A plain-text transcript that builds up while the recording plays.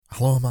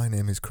Hello, my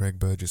name is Craig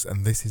Burgess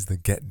and this is the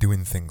Get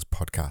Doing Things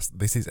podcast.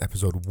 This is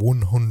episode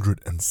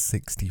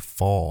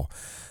 164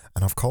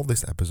 and I've called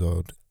this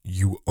episode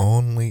You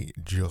Only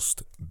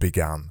Just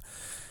Began.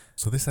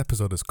 So this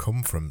episode has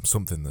come from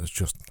something that's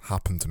just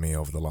happened to me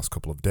over the last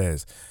couple of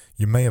days.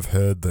 You may have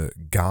heard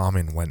that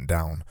Garmin went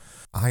down.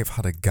 I've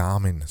had a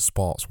Garmin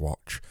sports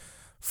watch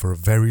for a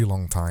very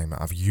long time.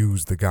 I've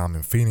used the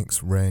Garmin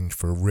Fenix range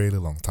for a really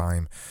long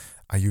time.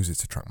 I use it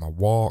to track my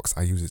walks,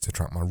 I use it to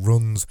track my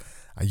runs,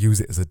 I use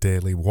it as a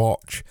daily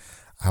watch.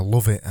 I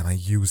love it and I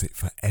use it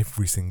for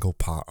every single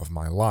part of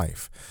my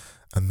life.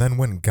 And then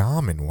when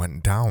Garmin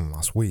went down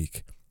last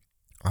week,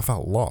 I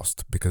felt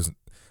lost because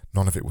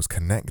none of it was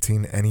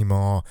connecting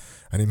anymore,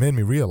 and it made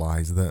me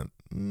realise that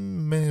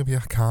maybe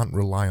I can't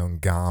rely on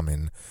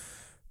Garmin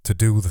to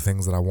do the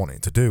things that I want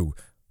it to do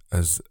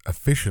as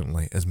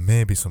efficiently as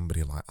maybe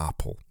somebody like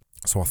Apple.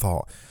 So I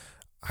thought,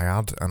 I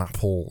had an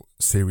Apple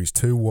Series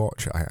 2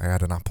 watch, I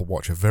had an Apple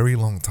Watch a very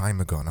long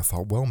time ago, and I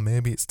thought, well,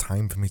 maybe it's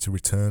time for me to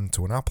return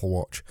to an Apple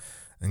Watch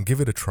and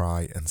give it a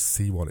try and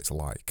see what it's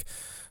like.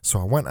 So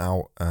I went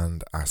out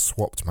and I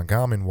swapped my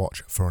Garmin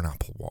watch for an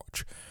Apple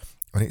Watch.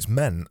 And it's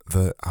meant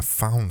that I've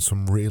found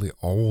some really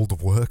old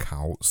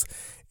workouts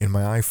in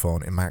my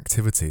iPhone, in my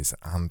activities,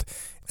 and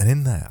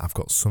in there I've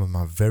got some of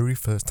my very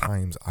first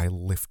times I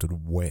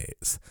lifted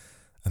weights,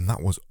 and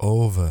that was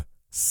over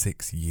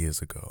 6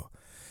 years ago.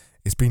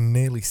 It's been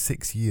nearly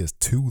 6 years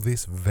to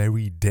this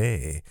very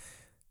day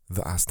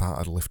that I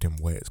started lifting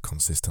weights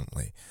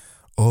consistently.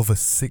 Over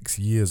 6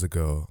 years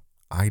ago,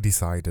 I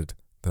decided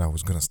that I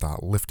was going to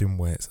start lifting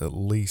weights at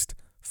least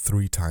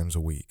 3 times a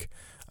week.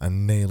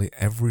 And nearly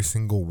every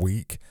single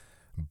week,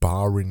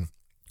 barring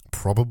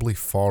probably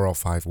 4 or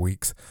 5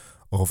 weeks,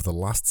 over the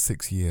last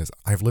 6 years,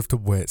 I've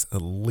lifted weights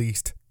at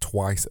least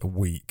twice a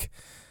week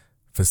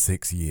for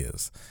 6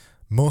 years.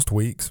 Most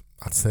weeks,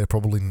 I'd say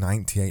probably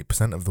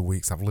 98% of the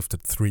weeks, I've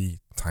lifted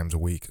 3 times a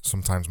week,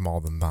 sometimes more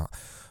than that.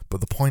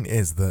 But the point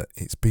is that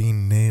it's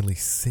been nearly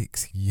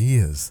 6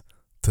 years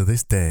to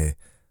this day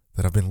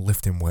that I've been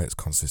lifting weights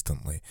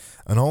consistently.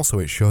 And also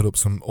it showed up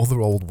some other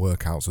old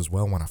workouts as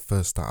well when I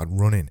first started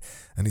running.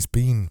 And it's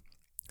been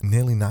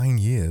nearly 9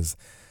 years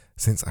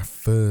since I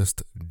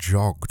first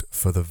jogged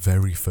for the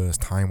very first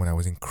time when I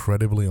was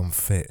incredibly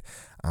unfit.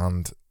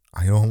 And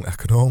I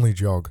could only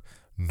jog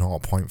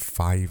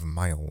 0.5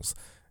 miles.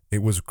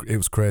 It was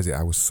crazy.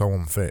 I was so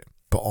unfit.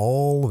 But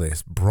all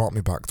this brought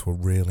me back to a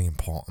really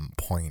important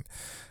point.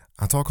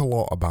 I talk a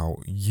lot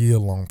about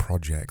year-long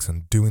projects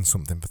and doing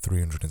something for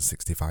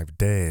 365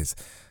 days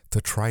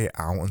to try it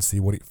out and see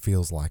what it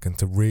feels like and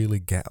to really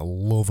get a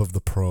love of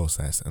the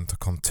process and to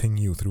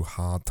continue through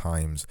hard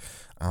times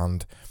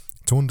and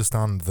to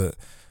understand that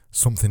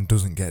something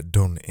doesn't get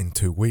done in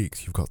 2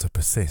 weeks. You've got to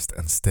persist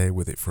and stay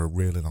with it for a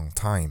really long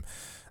time.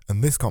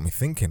 And this got me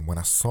thinking when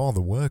I saw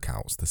the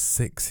workouts, the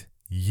 6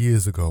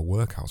 years ago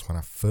workouts when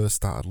I first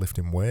started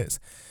lifting weights,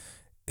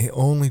 it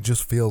only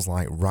just feels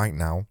like right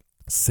now,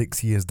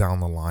 6 years down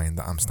the line,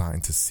 that I'm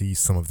starting to see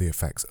some of the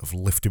effects of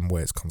lifting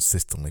weights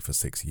consistently for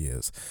 6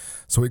 years.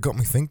 So it got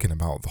me thinking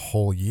about the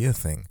whole year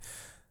thing.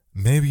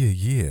 Maybe a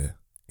year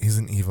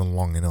isn't even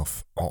long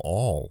enough at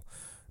all.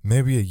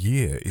 Maybe a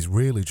year is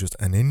really just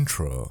an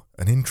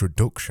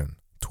introduction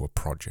to a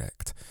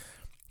project.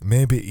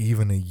 Maybe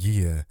even a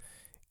year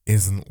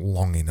isn't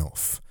long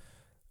enough.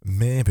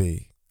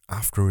 Maybe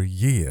after a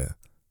year,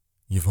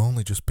 you've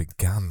only just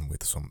began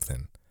with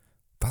something.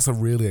 That's a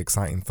really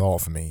exciting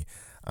thought for me.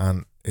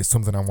 And it's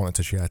something I wanted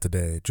to share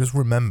today. Just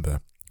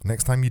remember,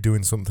 next time you're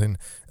doing something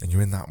and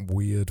you're in that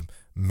weird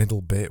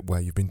middle bit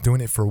where you've been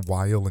doing it for a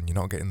while and you're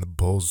not getting the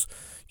buzz,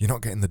 you're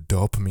not getting the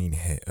dopamine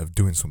hit of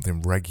doing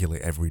something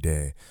regularly every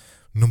day.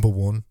 Number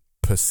 1,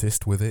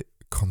 persist with it.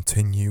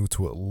 Continue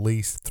to at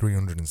least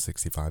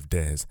 365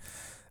 days.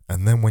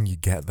 And then when you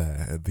get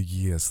there at the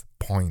year's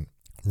point,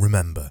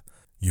 remember,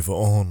 you've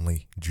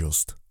only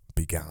just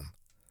began.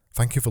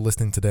 Thank you for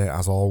listening today.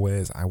 As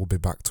always, I will be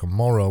back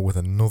tomorrow with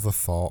another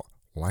thought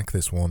like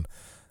this one,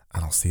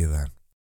 and I'll see you then.